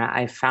perform at.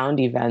 I found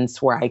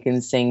events where I can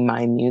sing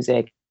my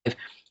music. I've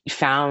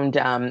found,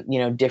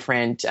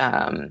 different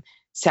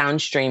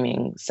sound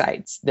streaming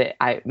sites that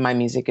my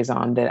music is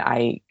on, that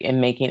I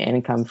am making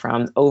income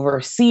from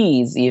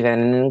overseas,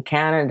 even in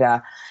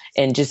Canada.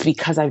 And just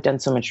because I've done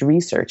so much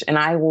research, and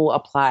I will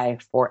apply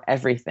for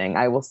everything,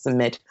 I will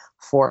submit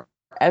for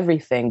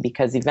everything,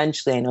 because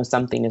eventually I know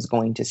something is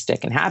going to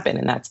stick and happen.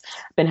 And that's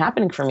been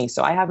happening for me.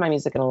 So I have my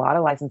music in a lot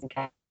of licensing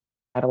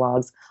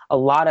catalogs, a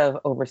lot of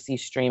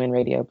overseas stream and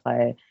radio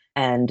play.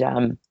 And,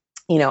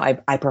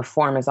 I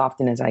perform as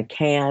often as I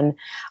can.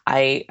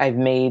 I've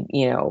made,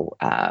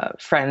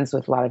 friends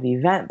with a lot of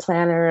event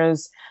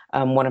planners.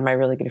 One of my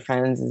really good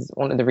friends is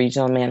one of the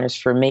regional managers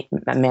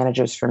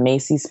for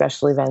Macy's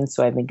special events.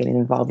 So I've been getting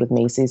involved with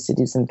Macy's to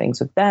do some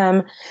things with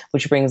them,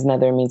 which brings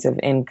another means of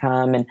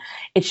income. And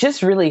it's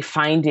just really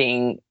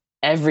finding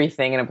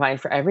everything and applying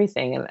for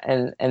everything.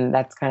 And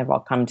that's kind of all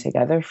come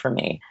together for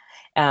me.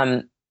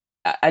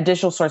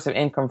 Additional source of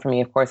income for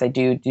me, of course, I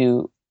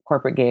do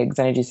corporate gigs,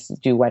 and I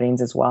just do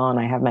weddings as well. And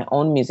I have my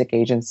own music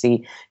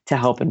agency to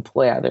help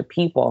employ other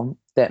people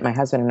that my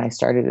husband and I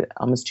started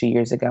almost 2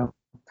 years ago.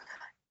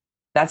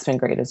 That's been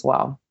great as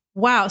well.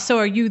 Wow. So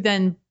are you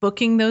then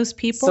booking those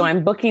people? So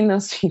I'm booking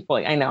those people.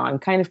 I know I'm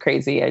kind of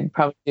crazy. I'm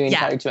probably doing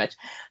entirely too much.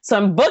 So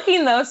I'm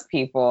booking those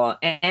people,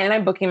 and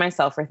I'm booking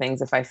myself for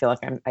things if I feel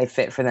like I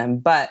fit for them.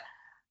 But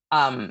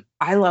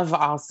I love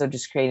also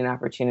just creating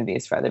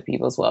opportunities for other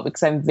people as well,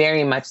 because I'm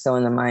very much so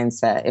in the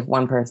mindset, if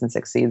one person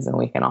succeeds, then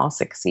we can all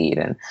succeed.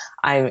 And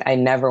I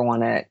never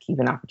want to keep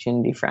an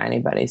opportunity for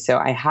anybody. So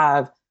I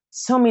have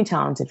so many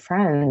talented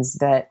friends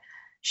that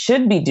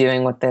should be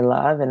doing what they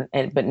love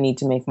but need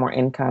to make more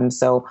income.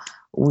 So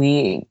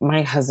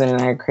my husband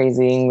and I are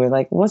crazy, and we're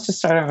like, let's just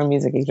start our own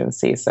music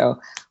agency. So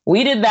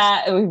we did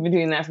that, and we've been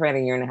doing that for about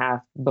 1.5 years,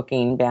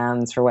 booking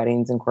bands for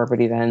weddings and corporate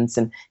events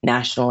and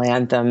national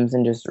anthems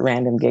and just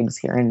random gigs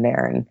here and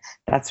there. And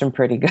that's been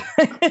pretty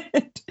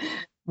good.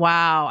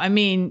 Wow. I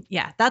mean,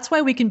 yeah, that's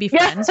why we can be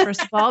friends,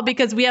 first of all,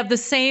 because we have the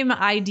same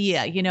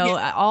idea,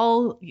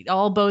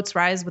 all boats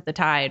rise with the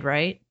tide,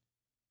 right?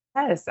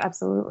 Yes,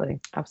 absolutely.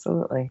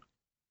 Absolutely.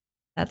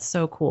 That's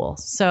so cool.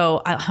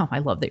 So I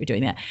love that you're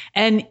doing that.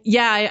 And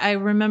yeah, I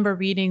remember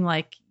reading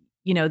like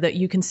that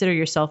you consider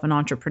yourself an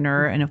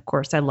entrepreneur. And of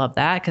course, I love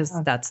that because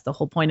that's the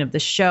whole point of the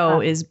show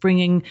is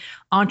bringing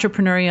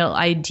entrepreneurial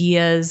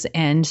ideas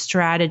and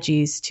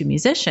strategies to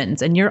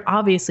musicians. And you're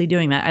obviously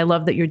doing that. I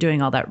love that you're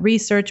doing all that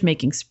research,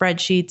 making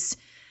spreadsheets,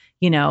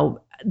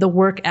 the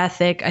work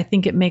ethic. I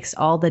think it makes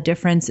all the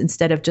difference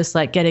instead of just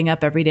like getting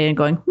up every day and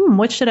going,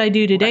 what should I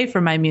do today for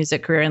my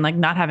music career? And like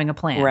not having a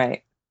plan.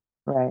 Right.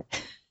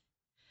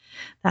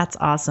 That's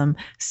awesome.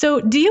 So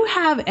do you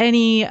have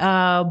any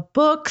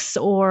books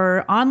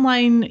or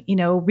online,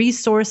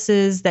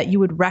 resources that you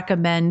would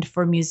recommend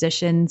for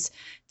musicians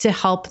to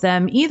help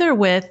them either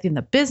with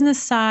the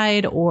business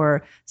side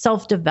or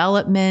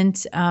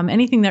self-development,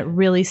 anything that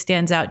really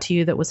stands out to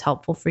you that was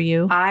helpful for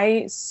you?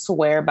 I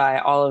swear by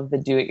all of the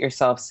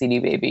do-it-yourself CD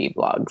Baby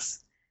blogs.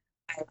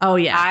 Oh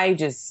yeah. I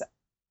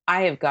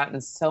have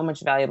gotten so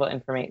much valuable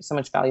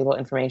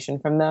information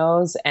from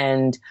those.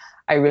 And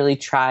I really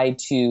try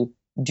to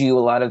do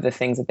a lot of the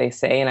things that they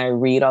say. And I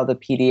read all the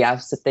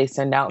PDFs that they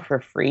send out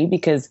for free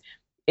because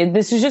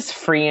this is just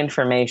free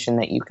information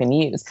that you can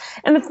use.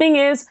 And the thing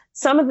is,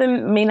 some of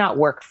them may not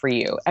work for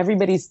you.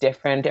 Everybody's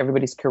different.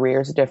 Everybody's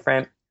career is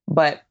different.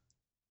 But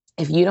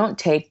if you don't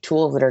take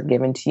tools that are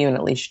given to you and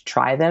at least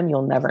try them,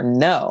 you'll never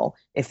know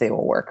if they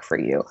will work for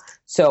you.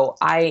 So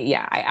I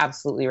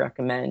absolutely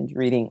recommend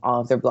reading all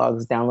of their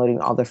blogs,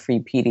 downloading all the free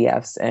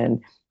PDFs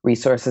and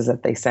resources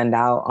that they send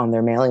out on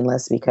their mailing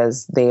list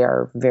because they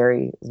are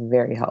very,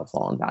 very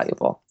helpful and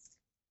valuable.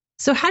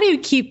 So how do you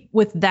keep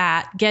with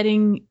that,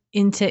 getting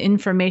into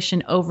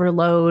information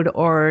overload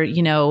or,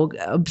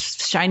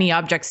 shiny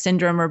object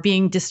syndrome or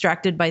being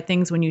distracted by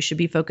things when you should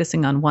be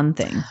focusing on one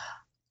thing?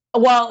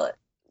 Well,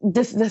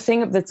 the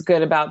thing that's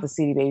good about the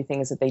CD Baby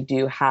thing is that they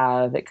do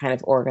have it kind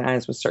of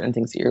organized with certain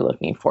things that you're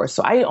looking for.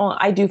 So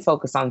I do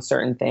focus on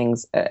certain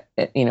things at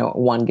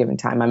one given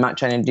time. I'm not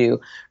trying to do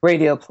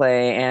radio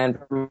play and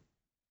promote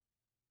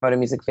a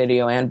music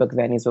video and book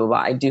venues, blah, blah, blah.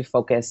 I do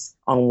focus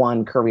on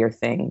one career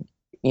thing,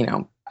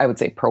 I would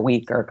say per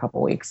week or a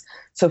couple weeks.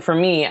 So for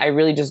me, I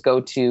really just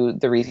go to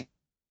the resource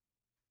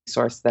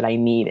that I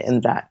need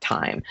in that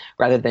time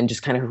rather than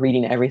just kind of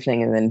reading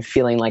everything and then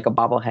feeling like a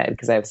bobblehead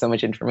because I have so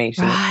much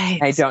information. Right.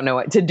 I don't know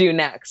what to do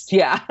next.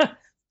 Yeah.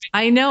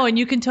 I know. And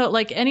you can tell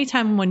like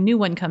anytime when new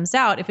one comes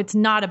out, if it's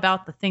not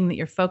about the thing that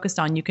you're focused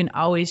on, you can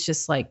always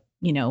just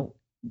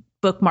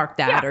bookmark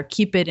that or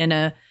keep it in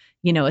a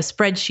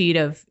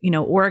spreadsheet of,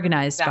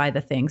 organized by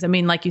the things. I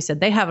mean, like you said,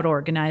 they have it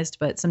organized,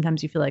 but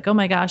sometimes you feel like, oh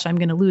my gosh, I'm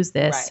going to lose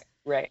this.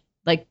 Right.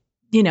 Like,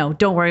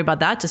 don't worry about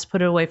that. Just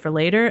put it away for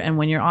later. And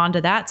when you're on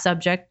to that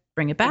subject,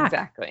 bring it back.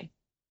 Exactly.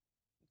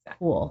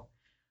 Cool.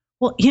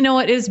 Well,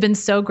 it has been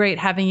so great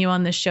having you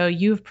on the show.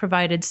 You've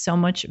provided so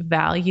much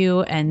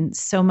value and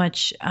so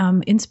much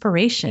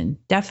inspiration,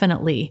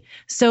 definitely.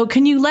 So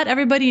can you let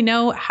everybody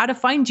know how to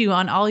find you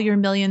on all your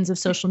millions of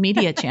social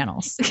media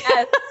channels?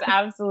 Yes,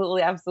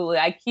 absolutely. Absolutely.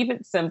 I keep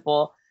it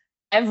simple.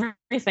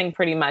 Everything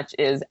pretty much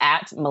is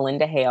at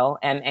Malynda Hale,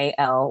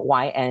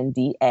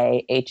 MALYNDA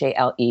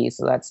HALE.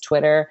 So that's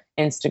Twitter,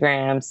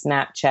 Instagram,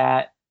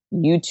 Snapchat,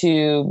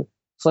 YouTube,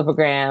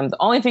 Flipagram. The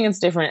only thing that's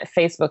different at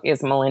Facebook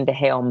is Malynda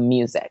Hale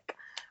Music,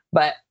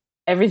 but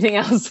everything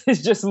else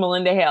is just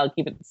Malynda Hale.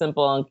 Keep it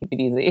simple and keep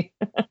it easy.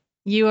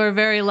 You are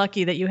very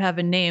lucky that you have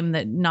a name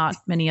that not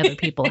many other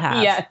people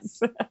have. Yes.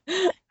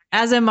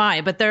 As am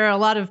I, but there are a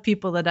lot of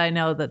people that I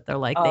know that they're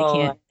like, they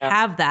can't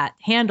have that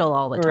handle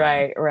all the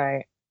time.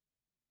 Right.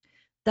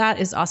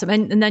 That is awesome.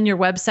 And then your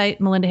website,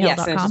 melindahale.com?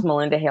 Yes, it's just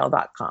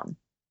melindahale.com.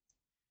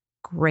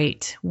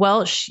 Great.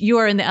 Well, you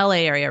are in the LA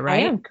area,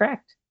 right? I am,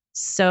 correct.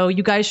 So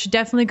you guys should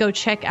definitely go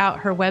check out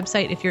her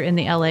website if you're in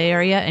the LA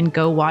area and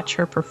go watch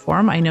her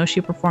perform. I know she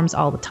performs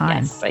all the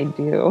time. Yes, I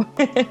do.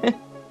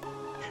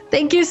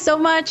 Thank you so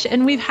much.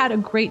 And we've had a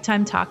great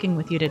time talking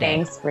with you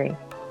today. Thanks, Bree.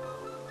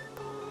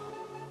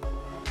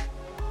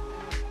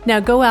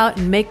 Now go out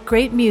and make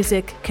great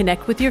music,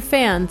 connect with your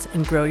fans,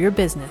 and grow your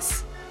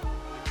business.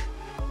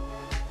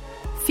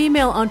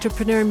 Female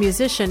Entrepreneur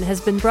Musician has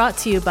been brought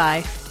to you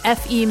by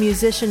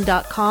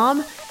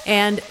FEM76.com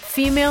and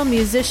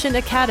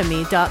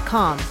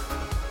FemaleMusicianAcademy.com.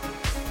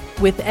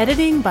 With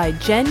editing by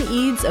Jen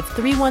Eads of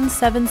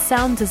 317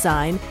 Sound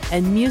Design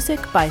and music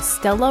by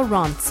Stella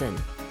Ronson.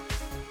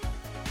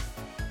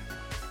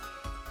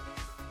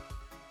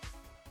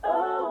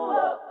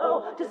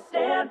 To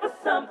stand for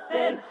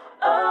something,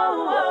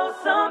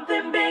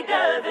 something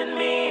bigger than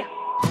me.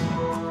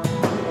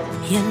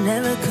 You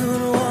never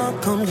could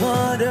walk on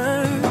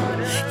water,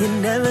 you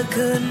never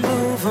could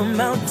move a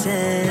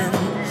mountain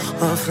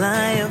or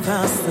fly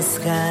across the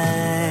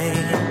sky.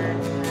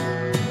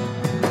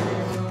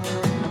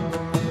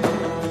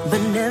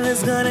 But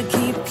never's gonna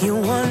keep you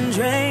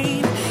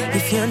wondering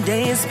if your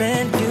day is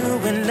spent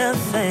doing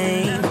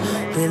nothing.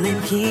 Will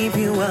it keep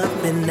you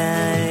up at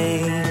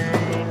night?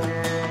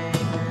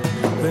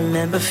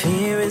 Remember,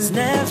 fear is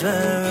never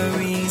a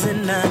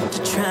reason not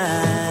to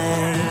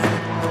try.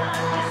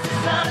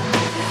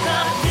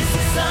 This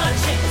is our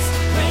chance.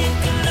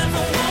 Break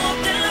another wall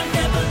down,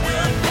 never look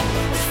back.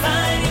 We're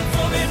fighting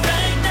for it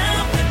right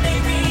now. When they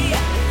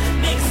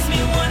react, makes me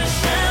wanna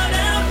shout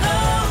out,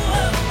 oh,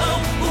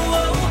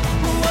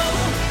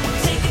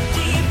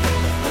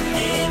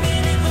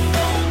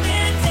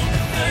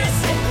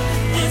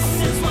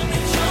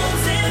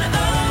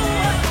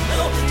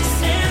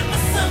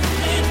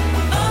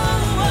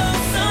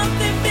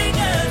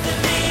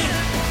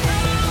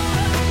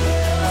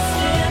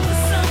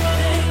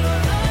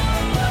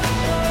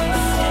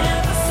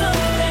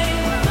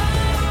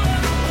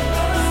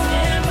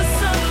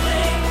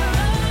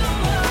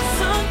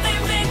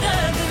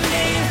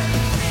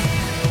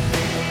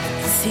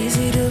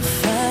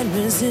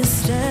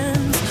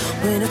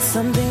 when it's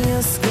something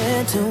you're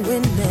scared to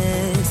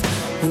witness,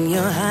 when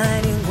you're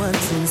hiding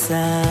what's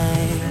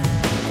inside.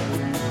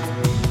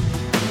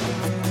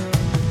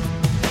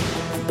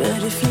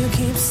 But if you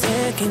keep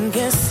second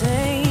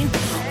guessing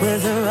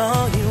whether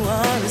all you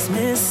are is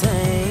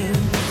missing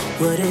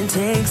what it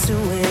takes to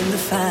win the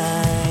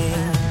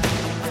fight,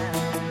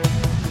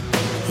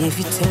 if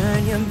you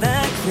turn your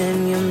back,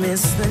 then you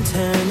miss the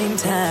turning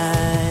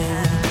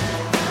tide.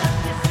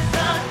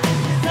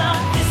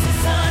 This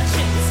is our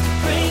chance to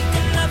break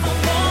another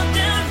wall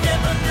down,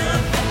 never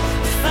look back,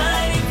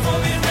 fighting for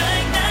it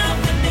right now.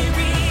 When they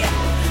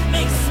react,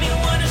 makes me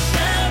wanna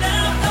shout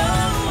out,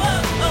 oh,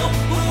 oh, oh,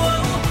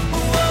 oh,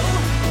 oh, oh.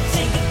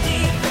 Take a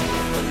deep breath,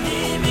 we're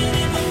living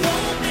in the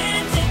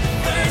moment, take the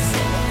first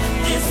step,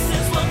 this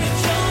is what we've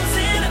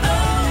chosen,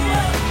 oh,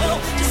 oh, oh,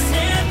 to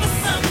stand for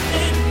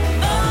something,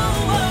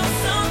 oh, oh,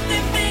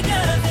 something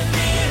bigger than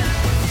me.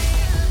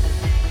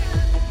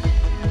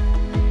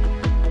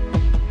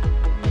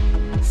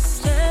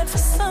 Stand for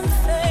something.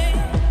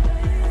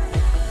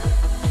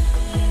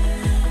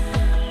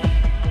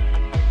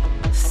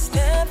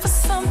 Stand for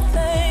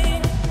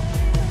something.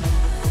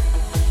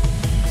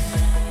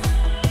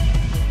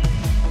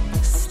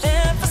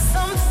 Stand for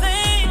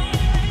something.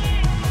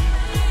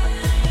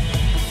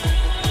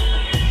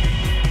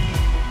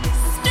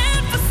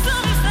 Stand for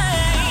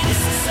something.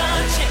 This is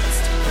our chance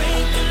to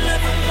break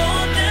another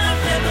wall down,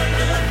 never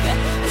look back.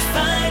 We're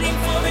fighting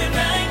for it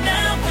right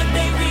now. When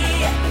they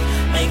react,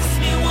 makes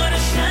me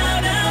wanna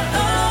shout out,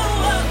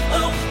 oh, oh,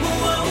 oh,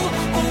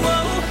 oh, oh,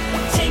 oh.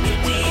 Take a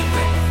deep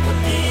breath,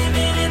 we're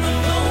living in the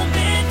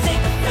moment.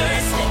 Take the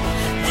first step,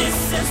 this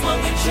is what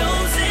we've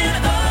chosen,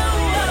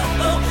 oh,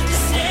 oh, oh, to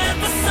stand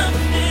for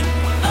something,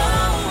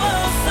 oh,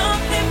 oh,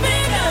 something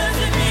bigger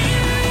than me.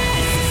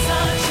 This is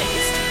our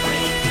chance to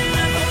break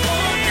another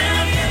wall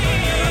down, never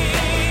look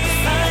back. We're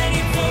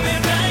fighting for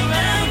it right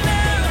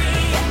now. When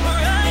they react,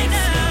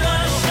 makes me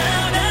wanna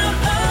shout out,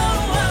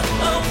 oh,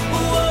 oh, oh,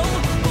 oh,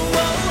 oh,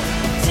 oh.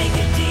 Take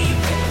a deep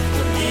breath,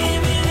 we're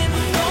living in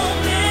the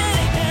moment.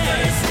 Take the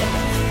first step,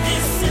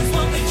 this is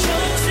what we've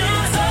chosen,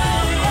 oh,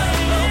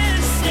 oh, oh,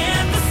 to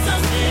stand for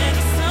something,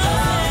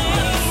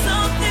 oh,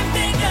 something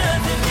bigger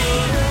than me.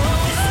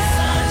 This is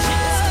our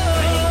chance to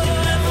break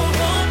another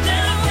wall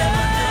down,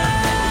 never look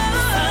back.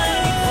 We're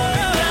fighting for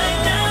it right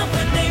now.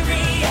 When they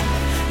react,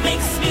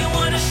 makes me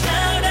wanna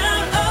shout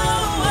out,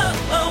 oh,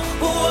 oh, oh,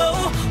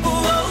 oh,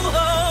 oh,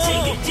 oh.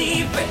 Take a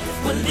deep breath,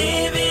 we're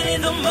living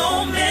in the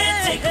moment.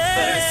 Take the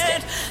first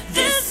step,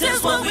 this is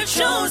what we've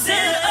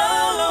chosen,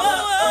 oh,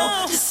 oh,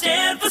 oh, to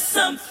stand for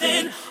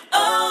something.